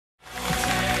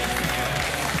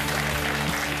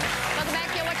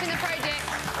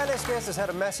next guest has had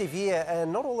a massive year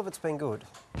and not all of it's been good.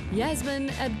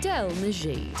 Yassmin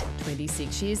Abdel-Magied,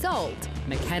 26 years old,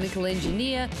 mechanical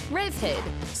engineer, rev head,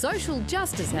 social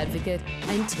justice advocate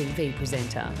and TV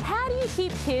presenter. How do you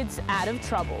keep kids out of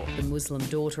trouble? The Muslim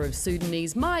daughter of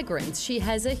Sudanese migrants, she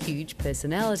has a huge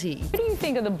personality. Who do you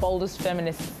think are the boldest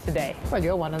feminists today? Well,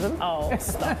 you're one of them. Oh,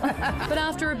 stop. But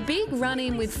after a big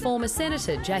run-in with former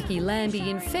Senator Jackie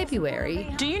Lambie in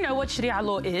February... Do you know what Sharia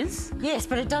law is? Yes,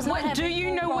 but it doesn't What have do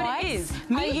you know what it is?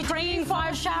 Are you praying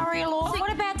for Sharia law?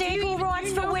 What about the equal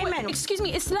rights for women? Excuse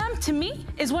me, Islam to me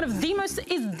is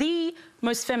the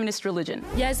most feminist religion.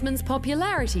 Yassmin's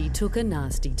popularity took a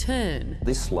nasty turn.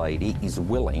 This lady is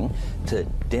willing to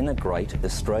denigrate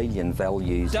Australian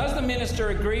values. Does the minister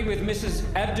agree with Mrs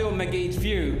Abdel-Magied's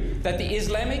view that the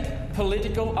Islamic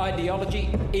political ideology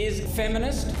is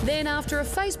feminist? Then after a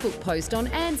Facebook post on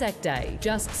Anzac Day,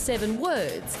 just 7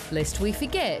 words, lest we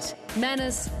forget,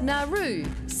 Manus, Nauru,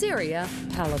 Syria,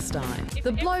 Palestine.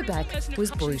 The blowback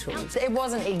was brutal. It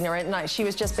wasn't ignorant, no, she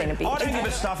was just being a bitch. I don't give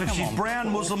a stuff if she's brown,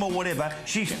 Muslim or whatever.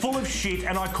 She's full of shit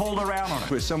and I called her out on it.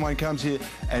 Where someone comes here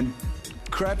and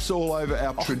craps all over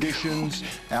our traditions,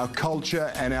 our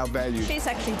culture and our values. She's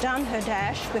actually done her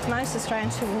dash with most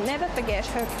Australians who will never forget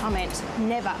her comment.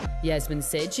 Never. Yassmin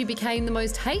said she became the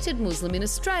most hated Muslim in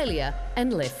Australia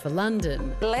and left for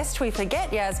London. Lest we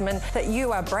forget, Yassmin, that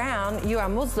you are brown, you are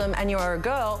Muslim and you are a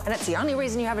girl and it's the only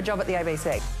reason you have a job at the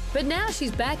ABC. But now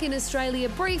she's back in Australia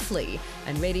briefly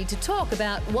and ready to talk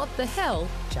about what the hell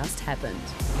just happened.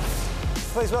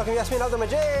 Please welcome Yassmin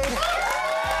Abdel-Magied.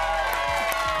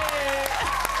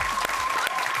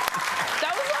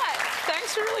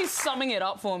 Thanks for really summing it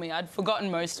up for me. I'd forgotten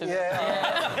most of it.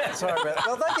 Yeah. Sorry about that.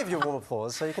 Well, they give you a warm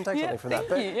applause, so you can take something from that.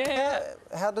 Thank you.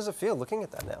 But how does it feel looking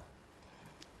at that now?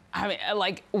 I mean,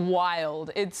 like,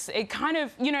 wild. It kind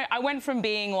of, you know, I went from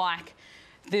being like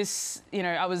this, you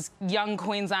know, I was Young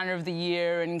Queenslander of the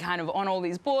Year and kind of on all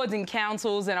these boards and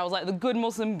councils, and I was like the good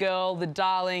Muslim girl, the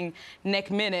darling.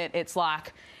 Next minute, it's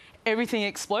like everything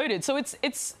exploded. So it's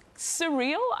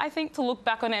surreal, I think, to look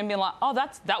back on it and be like, oh,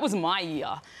 that was my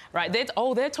year, right?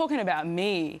 They're talking about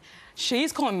me.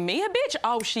 She's calling me a bitch?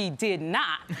 Oh, she did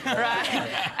not, right?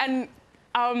 And,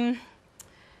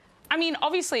 I mean,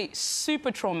 obviously super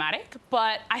traumatic,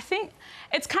 but I think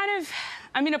it's kind of,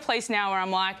 I'm in a place now where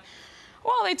I'm like,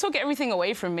 well, they took everything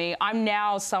away from me. I'm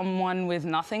now someone with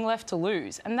nothing left to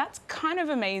lose. And that's kind of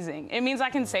amazing. It means I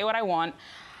can say what I want.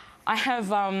 I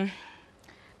have, I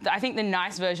think the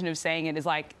nice version of saying it is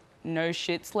like, no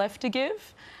shits left to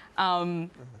give. And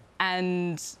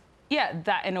yeah,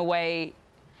 that in a way,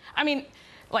 I mean,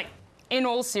 like, in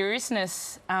all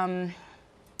seriousness,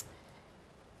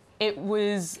 it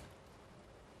was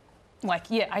like,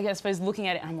 yeah, I suppose looking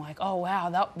at it, I'm like, oh,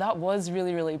 wow, that was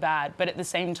really, really bad. But at the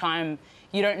same time,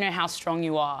 you don't know how strong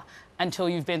you are until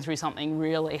you've been through something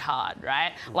really hard,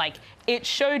 right? Like, it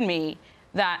showed me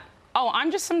that, oh,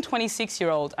 I'm just some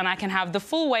 26-year-old and I can have the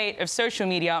full weight of social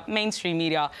media, mainstream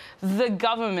media, the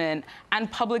government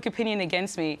and public opinion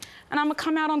against me, and I'm gonna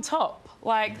come out on top.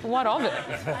 Like, what of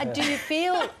it? Do you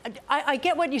feel... I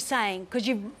get what you're saying, because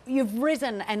you've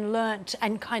risen and learnt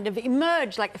and kind of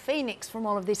emerged like a phoenix from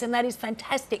all of this, and that is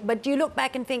fantastic. But do you look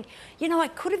back and think, you know, I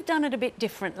could have done it a bit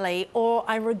differently, or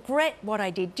I regret what I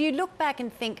did? Do you look back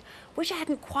and think, wish I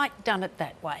hadn't quite done it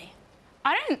that way?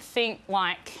 I don't think,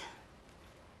 like,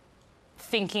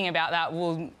 thinking about that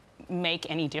will make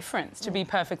any difference, to be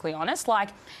perfectly honest. Like,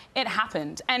 it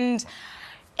happened. And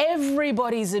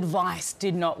everybody's advice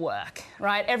did not work,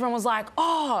 right? Everyone was like,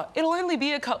 oh, it'll only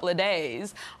be a couple of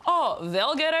days. Oh,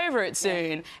 they'll get over it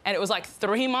soon. Yeah. And it was like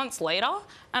 3 months later.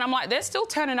 And I'm like, they're still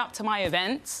turning up to my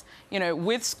events, you know,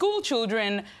 with school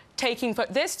children,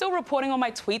 they're still reporting on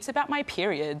my tweets about my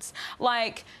periods.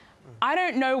 Like, I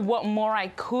don't know what more I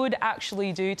could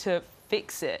actually do to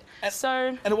fix it.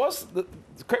 And it was,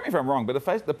 correct me if I'm wrong, but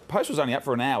the post was only up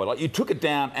for an hour. Like, you took it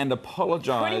down and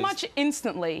apologised. Pretty much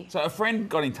instantly. So a friend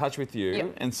got in touch with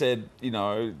you and said, you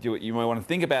know, you might want to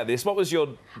think about this. What was your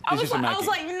decision making? I was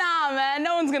like, nah, man,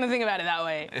 no one's going to think about it that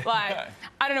way. Like,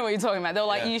 I don't know what you're talking about. They were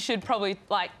like, you should probably,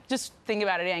 like, just think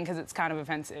about it again because it's kind of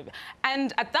offensive.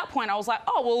 And at that point, I was like,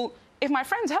 oh, well, if my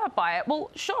friend's hurt by it, well,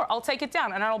 sure, I'll take it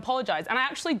down and I'll apologise. And I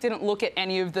actually didn't look at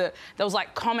any of there was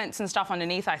like comments and stuff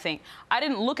underneath, I think. I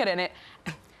didn't look at it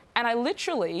and I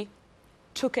literally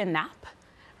took a nap,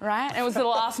 right? It was the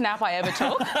last nap I ever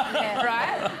took,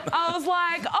 right? I was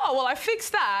like, oh, well, I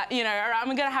fixed that, you know,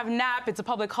 I'm gonna have a nap, it's a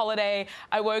public holiday.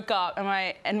 I woke up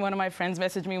and one of my friends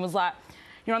messaged me and was like,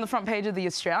 you're on the front page of The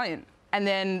Australian. And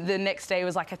then the next day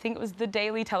was like, I think it was the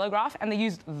Daily Telegraph, and they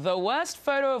used the worst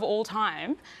photo of all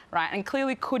time, right, and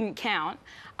clearly couldn't count.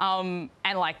 And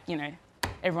like, you know,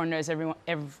 everyone knows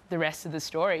the rest of the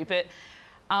story. But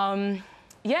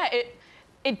yeah,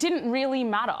 it didn't really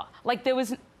matter. Like there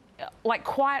was like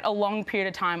quite a long period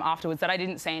of time afterwards that I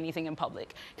didn't say anything in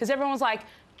public because everyone was like,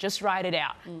 just write it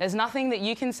out. There's nothing that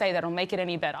you can say that'll make it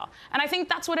any better. And I think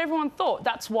that's what everyone thought.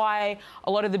 That's why a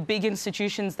lot of the big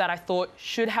institutions that I thought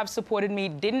should have supported me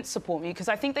didn't support me, because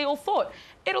I think they all thought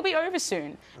it'll be over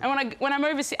soon. And when I'm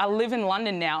overseas, I live in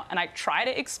London now, and I try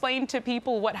to explain to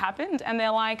people what happened, and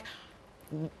they're like,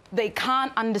 they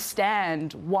can't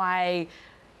understand why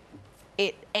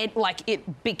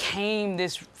it became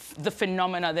the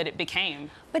phenomena that it became.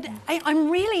 But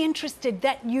I'm really interested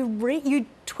that you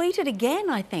tweeted again,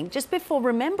 I think, just before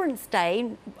Remembrance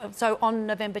Day, so on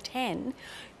November 10,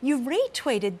 you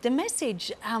retweeted the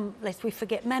message, lest we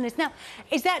forget manners. Now,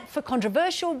 is that for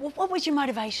controversial? What was your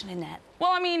motivation in that?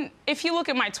 Well, I mean, if you look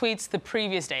at my tweets the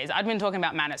previous days, I'd been talking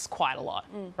about manners quite a lot,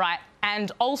 right?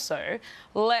 And also,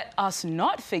 let us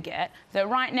not forget that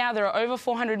right now there are over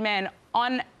 400 men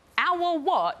on our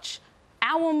watch,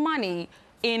 our money,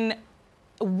 in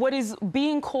what is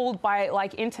being called by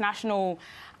like international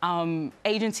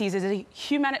agencies as a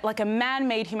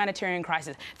man-made humanitarian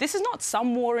crisis. This is not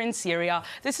some war in Syria.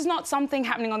 This is not something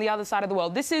happening on the other side of the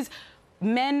world. This is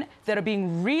men that are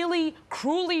being really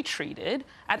cruelly treated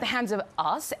at the hands of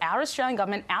us, our Australian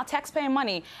government, our taxpayer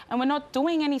money, and we're not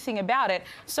doing anything about it.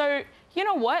 So, you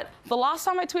know what? The last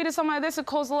time I tweeted something like this, it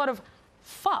caused a lot of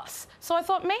fuss. So I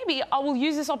thought maybe I will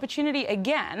use this opportunity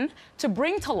again to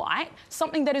bring to light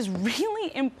something that is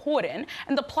really important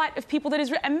and the plight of people that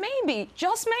is... And maybe,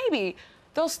 just maybe,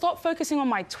 they'll stop focusing on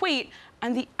my tweet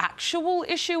and the actual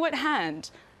issue at hand.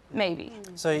 Maybe.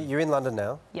 So you're in London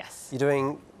now? Yes. You're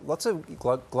doing lots of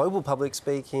global public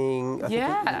speaking. I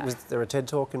think was there a TED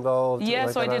Talk involved? Yeah,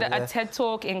 so I did a TED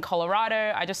Talk in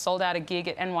Colorado. I just sold out a gig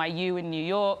at NYU in New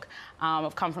York.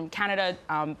 I've come from Canada,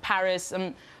 Paris.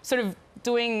 I'm sort of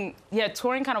touring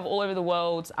kind of all over the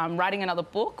world. I'm writing another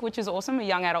book, which is awesome, a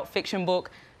young adult fiction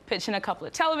book, pitching a couple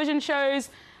of television shows,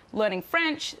 learning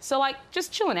French. So, like,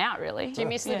 just chilling out, really. Do you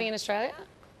miss living in Australia?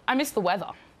 I miss the weather.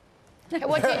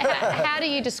 How do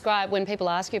you describe, when people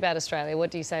ask you about Australia,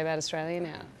 what do you say about Australia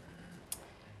now?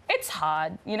 It's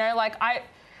hard, you know, like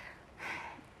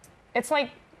it's like,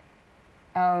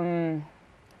 you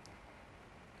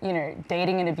know,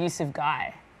 dating an abusive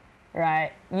guy,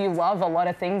 right? You love a lot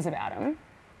of things about him,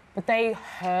 but they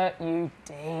hurt you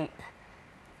deep.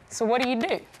 So what do you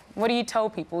do? What do you tell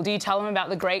people? Do you tell them about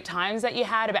the great times that you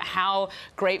had, about how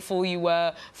grateful you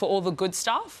were for all the good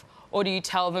stuff? Or do you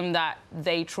tell them that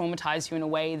they traumatise you in a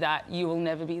way that you will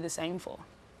never be the same for?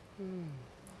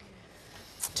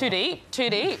 Too deep, too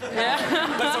deep. Yeah.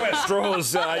 That's about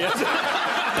straws.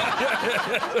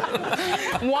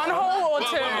 One hole or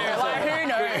two? Like, who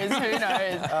knows? Who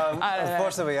knows?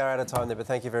 Unfortunately, we are out of time there, but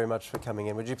thank you very much for coming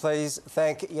in. Would you please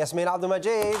thank Yassmin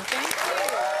Abdel-Magied? Thank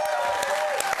you.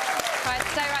 All right,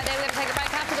 stay right there. We're going to take a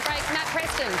break. After the break, Matt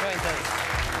Preston joins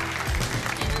us.